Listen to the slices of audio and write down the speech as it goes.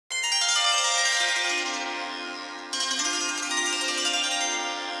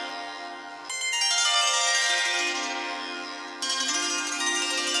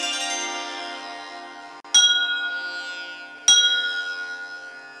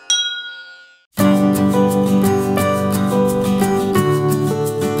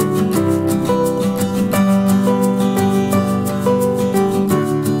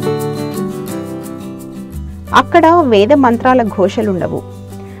అక్కడ వేద మంత్రాల ఘోషలుండవు,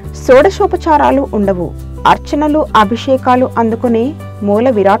 షోడశోపచారాలు ఉండవు, అర్చనలు అభిషేకాలు అందుకునే మూల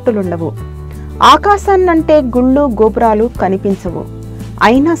విరాట్టులుండవు, ఆకాశాన్నంటే గుళ్ళు గోపురాలు కనిపించవు.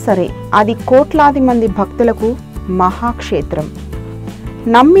 అయినా సరే అది కోట్లాది మంది భక్తులకు మహాక్షేత్రం,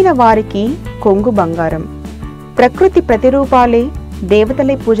 నమ్మిన వారికి కొంగు బంగారం, ప్రకృతి ప్రతిరూపాలే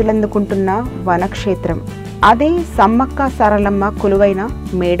దేవతలే పూజలందుకుంటున్న వనక్షేత్రం. అదే సమ్మక్క సారలమ్మ కొలువైన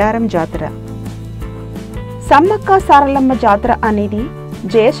మేడారం జాతర. సమ్మక్క సారలమ్మ జాతర అనేది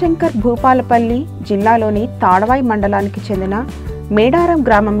జయశంకర్ భూపాలపల్లి జిల్లాలోని తాడవాయి మండలానికి చెందిన మేడారం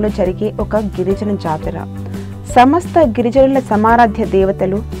గ్రామంలో జరిగే ఒక గిరిజన జాతర. సమస్త గిరిజనుల సమారాధ్య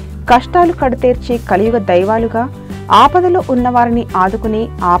దేవతలు, కష్టాలు కడతీర్చే కలియుగ దైవాలుగా, ఆపదలో ఉన్నవారిని ఆదుకునే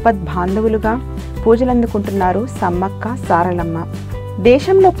ఆపద్ బాంధవులుగా పూజలందుకుంటున్నారు సమ్మక్క సారలమ్మ.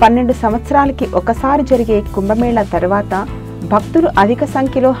 దేశంలో 12 సంవత్సరాలకి ఒకసారి జరిగే కుంభమేళా తర్వాత భక్తులు అధిక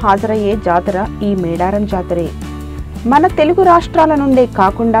సంఖ్యలో హాజరయ్యే జాతర ఈ మేడారం జాతరే. మన తెలుగు రాష్ట్రాల నుండే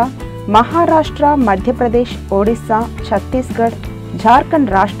కాకుండా మహారాష్ట్ర, మధ్యప్రదేశ్, ఒడిస్సా, ఛత్తీస్గఢ్,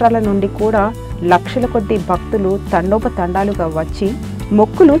 జార్ఖండ్ రాష్ట్రాల నుండి కూడా లక్షల కొద్దీ భక్తులు తండోపతండాలుగా వచ్చి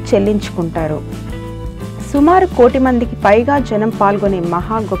మొక్కులు చెల్లించుకుంటారు. సుమారు 1 కోటి మందికి పైగా జనం పాల్గొనే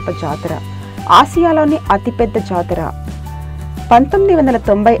మహా గొప్ప జాతర. ఆసియాలోని అతిపెద్ద జాతర.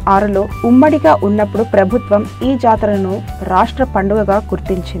 1996లో ఉమ్మడిగా ఉన్నప్పుడు ప్రభుత్వం ఈ జాతరను రాష్ట్ర పండుగగా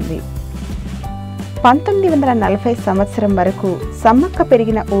గుర్తించింది. 1940 సంవత్సరం వరకు సమ్మక్క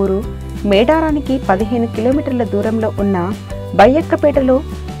పెరిగిన ఊరు మేడారానికి 15 కిలోమీటర్ల దూరంలో ఉన్న బయ్యక్కపేటలో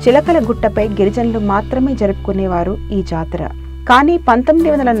చిలకల గుట్టపై గిరిజనులు మాత్రమే జరుపుకునేవారు ఈ జాతర. కానీ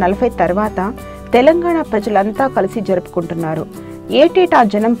 1940 తర్వాత తెలంగాణ ప్రజలంతా కలిసి జరుపుకుంటున్నారు. ఏటేటా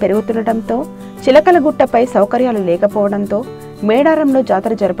జనం పెరుగుతుండటంతో, చిలకల గుట్టపై సౌకర్యాలు లేకపోవడంతో మేడారంలో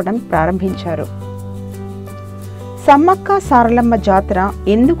జాతర జరపడం ప్రారంభించారు. సమ్మక్క సారలమ్మ జాతర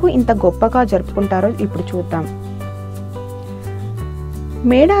ఎందుకు ఇంత గొప్పగా జరుపుకుంటారో ఇప్పుడు చూద్దాం.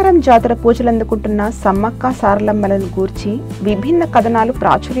 మేడారం జాతర పూజలందుకుంటున్న సమ్మక్క సారలమ్మలను గూర్చి విభిన్న కథనాలు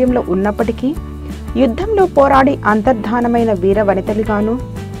ప్రాచుర్యంలో ఉన్నప్పటికీ యుద్ధంలో పోరాడి అంతర్ధానమైన వీర వనితలుగాను,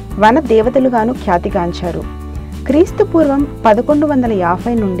 వన దేవతలుగాను ఖ్యాతిగాంచారు. క్రీస్తు పూర్వం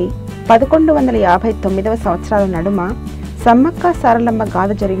 1150 నుండి 1159 సంవత్సరాల నడుమ సమ్మక్క సారలమ్మ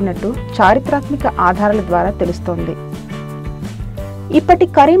గాథ జరిగినట్టు చారిత్రాత్మక ఆధారాల ద్వారా తెలుస్తోంది. ఇప్పటి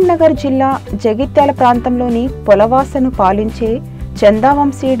కరీంనగర్ జిల్లా జగిత్యాల ప్రాంతంలోని పొలవాసను పాలించే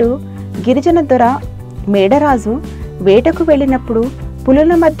చందావంశీయుడు గిరిజన దొర మేడరాజు వేటకు వెళ్ళినప్పుడు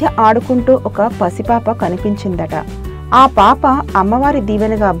పులుల మధ్య ఆడుకుంటూ ఒక పసిపాప కనిపించిందట. ఆ పాప అమ్మవారి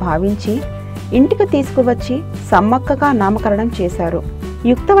దీవెనగా భావించి ఇంటికి తీసుకువచ్చి సమ్మక్కగా నామకరణం చేశారు.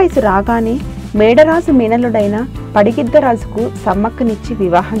 యుక్త వయసు రాగానే మేడరాజు మేనలుడైన పడిగిద్దరాజుకు సమ్మక్కనిచ్చి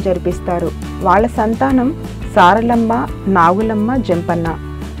వివాహం జరిపిస్తారు. వాళ్ళ సంతానం సారలమ్మ, నాగులమ్మ, జంపన్న.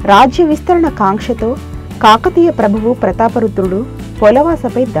 రాజ్య విస్తరణ కాంక్షతో కాకతీయ ప్రభువు ప్రతాపరుద్రుడు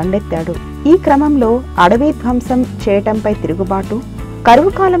పొలవాసపై దండెత్తాడు. ఈ క్రమంలో అడవి ధ్వంసం చేయటంపై తిరుగుబాటు,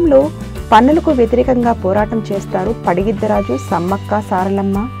 కరువు కాలంలో పన్నులకు వ్యతిరేకంగా పోరాటం చేస్తారు పడిగిద్దరాజు, సమ్మక్క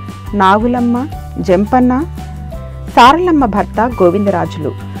సారలమ్మ, నాగులమ్మ, జంపన్న, సారలమ్మ భర్త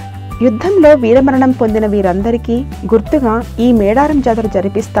గోవిందరాజులు. యుద్ధంలో వీరమరణం పొందిన వీరందరికీ గుర్తుగా ఈ మేడారం జాతర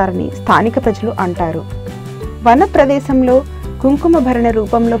జరిపిస్తారని స్థానిక ప్రజలు అంటారు. వన ప్రదేశంలో కుంకుమ భరణ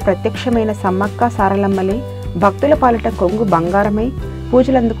రూపంలో ప్రత్యక్షమైన సమ్మక్క సారలమ్మలే భక్తుల పాలిట కొంగు బంగారమై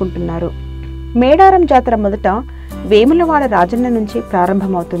పూజలందుకుంటున్నారు. మేడారం జాతర మొదట వేములవాడ రాజన్న నుంచి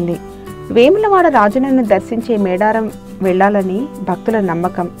ప్రారంభమవుతుంది. వేములవాడ రాజన్నను దర్శించే మేడారం వెళ్లాలని భక్తుల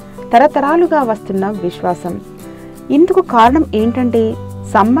నమ్మకం, తరతరాలుగా వస్తున్న విశ్వాసం. ఇందుకు కారణం ఏంటంటే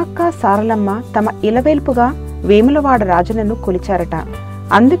సమ్మక్క సారలమ్మ తమ ఇలవేల్పుగా వేములవాడ రాజన్నను కొలిచారట.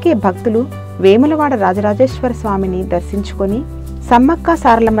 అందుకే భక్తులు వేములవాడ రాజరాజేశ్వర స్వామిని దర్శించుకొని సమ్మక్క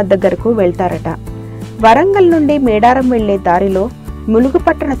సారలమ్మ దగ్గరకు వెళ్తారట. వరంగల్ నుండి మేడారం వెళ్లే దారిలో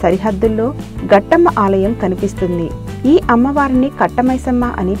ములుగుపట్టణ సరిహద్దుల్లో గట్టమ్మ ఆలయం కనిపిస్తుంది. ఈ అమ్మవారిని కట్టమైసమ్మ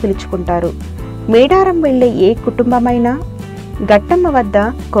అని పిలుచుకుంటారు. మేడారం వెళ్లే ఏ కుటుంబమైనా గట్టమ్మ వద్ద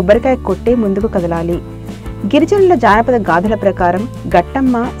కొబ్బరికాయ కొట్టే ముందుకు కదలాలి. గిరిజనుల జానపద గాథల ప్రకారం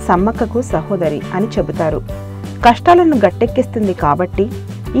గట్టమ్మ సమ్మక్కకు సహోదరి అని చెబుతారు. కష్టాలను గట్టెక్కిస్తుంది కాబట్టి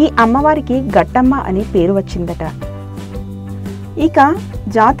ఈ అమ్మవారికి గట్టమ్మ అని పేరు వచ్చిందట. ఇక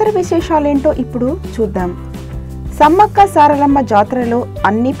జాతర విశేషాలేంటో ఇప్పుడు చూద్దాం. సమ్మక్క సారలమ్మ జాతరలో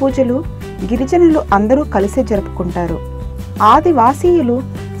అన్ని పూజలు గిరిజనులు అందరూ కలిసే జరుపుకుంటారు. ఆదివాసీయులు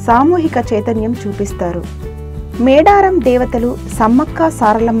సామూహిక చైతన్యం చూపిస్తారు. మేడారం దేవతలు సమ్మక్క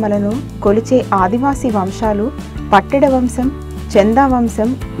సారలమ్మలను కొలిచే ఆదివాసీ వంశాలు పట్టెడ వంశం, చందా వంశం,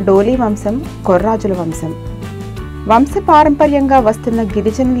 డోలి వంశం, కొర్రాజుల వంశం. వంశపారంపర్యంగా వస్తున్న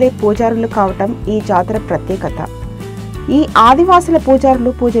గిరిజనులే పూజారులు కావటం ఈ జాతర ప్రత్యేకత. ఈ ఆదివాసుల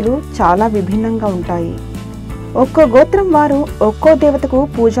పూజలు చాలా విభిన్నంగా ఉంటాయి. ఒక్కో గోత్రం వారు ఒక్కో దేవతకు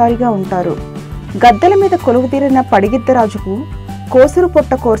పూజారిగా ఉంటారు. గద్దెల మీద కొలువుతీరిన పడిగిద్దరాజుకు కోసురు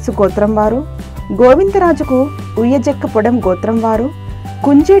పొట్ట కోర్సు గోత్రం వారు, గోవిందరాజుకు ఉయ్యజెక్క పొడం గోత్రం వారు,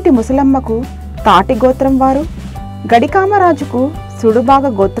 కుంజేటి ముసలమ్మకు తాటి గోత్రం వారు, గడికామరాజుకు సుడుబాగ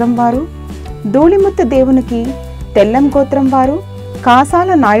గోత్రం వారు, ధూళిముత్తు దేవునికి తెల్లం గోత్రం వారు,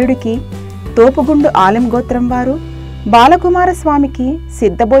 కాసాల నాయుడికి తోపుగుండు ఆలెం గోత్రం వారు, బాలకుమారస్వామికి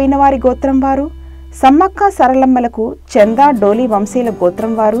సిద్ధబోయిన వారి గోత్రం వారు, సమ్మక్క సరళమ్మలకు చందా డోలి వంశీల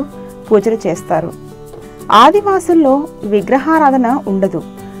గోత్రం వారు పూజలు చేస్తారు. ఆదివాసుల్లో విగ్రహారాధన ఉండదు.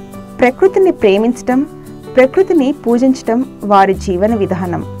 ప్రకృతిని ప్రేమించటం, ప్రకృతిని పూజించటం వారి జీవన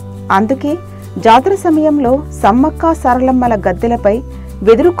విధానం. అందుకే జాతర సమయంలో సమ్మక్క సరళమ్మల గద్దెలపై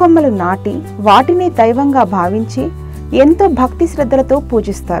వెదురు కొమ్మలు నాటి వాటిని దైవంగా భావించి ఎంతో భక్తి శ్రద్ధలతో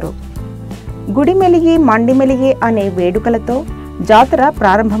పూజిస్తారు. గుడి మెలిగి మండి మెలిగే అనే వేడుకలతో జాతర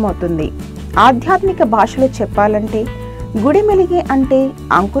ప్రారంభమవుతుంది. ఆధ్యాత్మిక భాషలో చెప్పాలంటే గుడి మెలిగే అంటే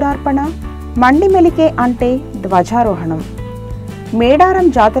అంకురార్పణ, మండి మెలిగే అంటే ధ్వజారోహణం. మేడారం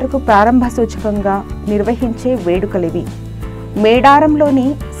జాతరకు ప్రారంభ సూచకంగా నిర్వహించే వేడుకలివి. మేడారంలోని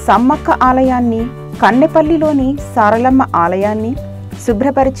సమ్మక్క ఆలయాన్ని, కన్నెపల్లిలోని సారలమ్మ ఆలయాన్ని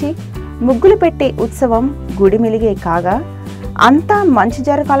శుభ్రపరిచి ముగ్గులు పెట్టే ఉత్సవం గుడి మెలిగే కాగా, అంతా మంచి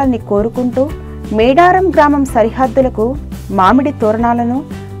జరగాలని కోరుకుంటూ మేడారం గ్రామం సరిహద్దులకు మామిడి తోరణాలను,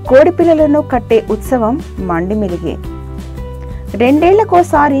 కోడిపిల్లలను కట్టే ఉత్సవం మండి మెలిగే. 2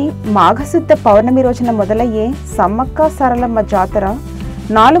 ఏళ్లకోసారి మాఘశుద్ధ పౌర్ణమి రోజున మొదలయ్యే సమ్మక్క సరళమ్మ జాతర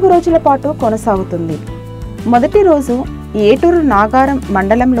 4 రోజుల పాటు కొనసాగుతుంది. మొదటి రోజు ఏటూరు నాగారం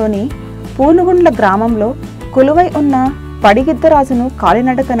మండలంలోని పూనుగుండ్ల గ్రామంలో కొలువై ఉన్న పడిగిద్దరాజును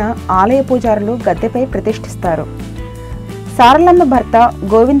కాలినడకన ఆలయ పూజారులు గద్దెపై ప్రతిష్ఠిస్తారు. సారలమ్మ భర్త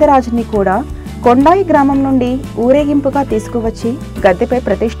గోవిందరాజుని కూడా కొండాయి గ్రామం నుండి ఊరేగింపుగా తీసుకువచ్చి గద్దెపై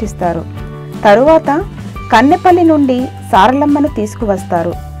ప్రతిష్ఠిస్తారు. తరువాత కన్నెపల్లి నుండి సారలమ్మను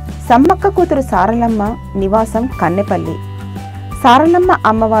తీసుకువస్తారు. సమ్మక్క కూతురు సారలమ్మ నివాసం కన్నెపల్లి. సారలమ్మ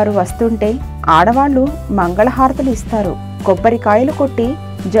అమ్మవారు వస్తుంటే ఆడవాళ్లు మంగళహారతులు ఇస్తారు. కొబ్బరికాయలు కొట్టి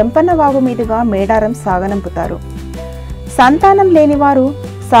జంపన్న వాగు మీదుగా మేడారం సాగనంపుతారు. సంతానం లేనివారు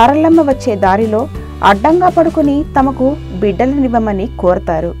సారలమ్మ వచ్చే దారిలో అడ్డంగా పడుకుని తమకు బిడ్డలనివ్వమని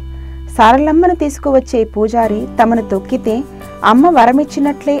కోరతారు. సారలమ్మను తీసుకువచ్చే పూజారి తమను తొక్కితే అమ్మ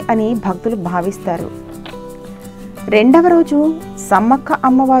వరమిచ్చినట్లే అని భక్తులు భావిస్తారు. 2వ రోజు సమ్మక్క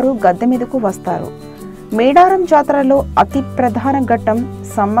అమ్మవారు గద్దె మీదకు వస్తారు. మేడారం జాతరలో అతి ప్రధాన ఘట్టం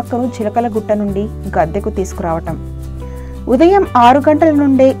సమ్మక్కను చిలకలగుట్ట నుండి గద్దెకు తీసుకురావటం. ఉదయం 6 గంటల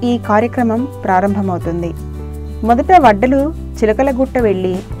నుండే ఈ కార్యక్రమం ప్రారంభమవుతుంది. మొదట వడ్డలు చిలకలగుట్ట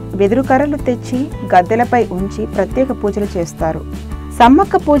వెళ్లి వెదురు కర్రలు తెచ్చి గద్దెలపై ఉంచి ప్రత్యేక పూజలు చేస్తారు.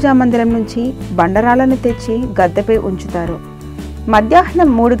 సమ్మక్క పూజా మందిరం నుంచి బండరాళ్లను తెచ్చి గద్దెపై ఉంచుతారు. మధ్యాహ్నం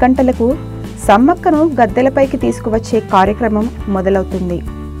 3 గంటలకు సమ్మక్కను గద్దెలపైకి తీసుకువచ్చే కార్యక్రమం మొదలవుతుంది.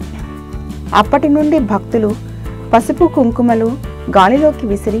 అప్పటి నుండి భక్తులు పసుపు కుంకుమలు గాలిలోకి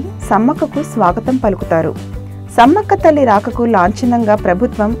విసిరి సమ్మక్కకు స్వాగతం పలుకుతారు. సమ్మక్క తల్లి రాకకు లాంఛనంగా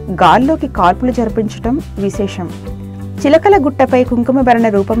ప్రభుత్వం గాల్లోకి కాల్పులు జరిపించటం విశేషం. చిలకల గుట్టపై కుంకుమ భరణ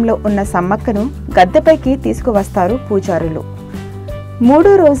రూపంలో ఉన్న సమ్మక్కను గద్దెపైకి తీసుకువస్తారు పూజారులు.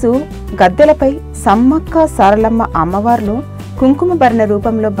 3వ రోజు గద్దెలపై సమ్మక్క సారలమ్మ అమ్మవార్లు కుంకుమ భరణ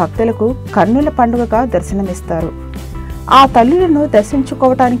రూపంలో భక్తులకు కన్నుల పండుగగా దర్శనమిస్తారు. ఆ తల్లులను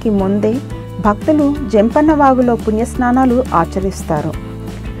దర్శించుకోవటానికి ముందే భక్తులు జంపన్న వాగులో పుణ్యస్నానాలు ఆచరిస్తారు.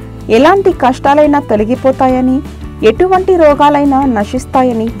 ఎలాంటి కష్టాలైనా తొలగిపోతాయని, ఎటువంటి రోగాలైనా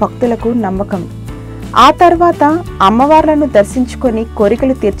నశిస్తాయని భక్తులకు నమ్మకం. ఆ తర్వాత అమ్మవార్లను దర్శించుకొని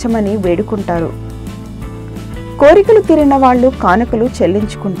కోరికలు తీర్చమని వేడుకుంటారు. కోరికలు తీరిన వాళ్ళు కానుకలు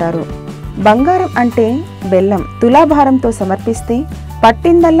చెల్లించుకుంటారు. బంగారం అంటే బెల్లం తులాభారంతో సమర్పిస్తే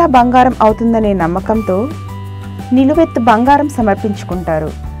పట్టిందల్లా బంగారం అవుతుందనే నమ్మకంతో నిలువెత్తు బంగారం సమర్పించుకుంటారు.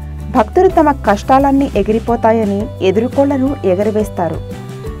 భక్తులు తమ కష్టాలన్నీ ఎగిరిపోతాయని ఎదురుకోళ్లను ఎగరవేస్తారు.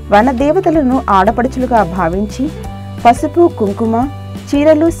 వనదేవతలను ఆడపడుచులుగా భావించి పసుపు కుంకుమ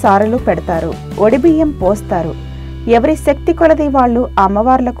చీరలు సారలు పెడతారు. ఒడిబియ్యం పోస్తారు. ఎవరి శక్తి కొలది వాళ్ళు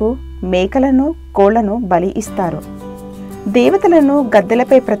అమ్మవార్లకు మేకలను కోళ్లను బలి ఇస్తారు. దేవతలను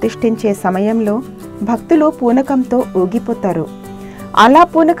గద్దెలపై ప్రతిష్ఠించే సమయంలో భక్తులు పూనకంతో ఊగిపోతారు. అలా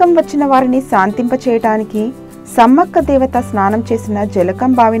పూనకం వచ్చిన వారిని శాంతింపచేయటానికి సమ్మక్క దేవత స్నానం చేసిన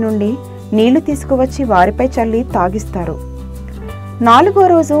జలకం బావి నుండి నీళ్లు తీసుకువచ్చి వారిపై చల్లి తాగిస్తారు. 4వ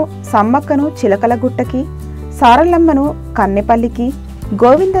రోజు సమ్మక్కను చిలకలగుట్టకి, సారలమ్మను కన్నెపల్లికి,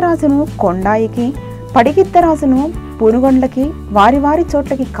 గోవిందరాజును కొండాయికి, పడిగిద్దరాజును పూనుగొండ్లకి వారి వారి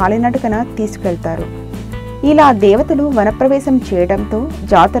చోట్లకి కాలినడకన తీసుకెళ్తారు. ఇలా దేవతలు వనప్రవేశం చేయడంతో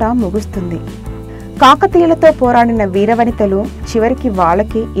జాతర ముగుస్తుంది. కాకతీయులతో పోరాడిన వీరవనితలు చివరికి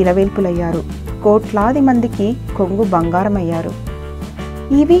వాళ్ళకి ఇలవేల్పులయ్యారు. కోట్లాది మందికి కొంగు బంగారమయ్యారు.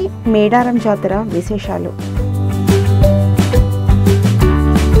 ఇవి మేడారం జాతర విశేషాలు.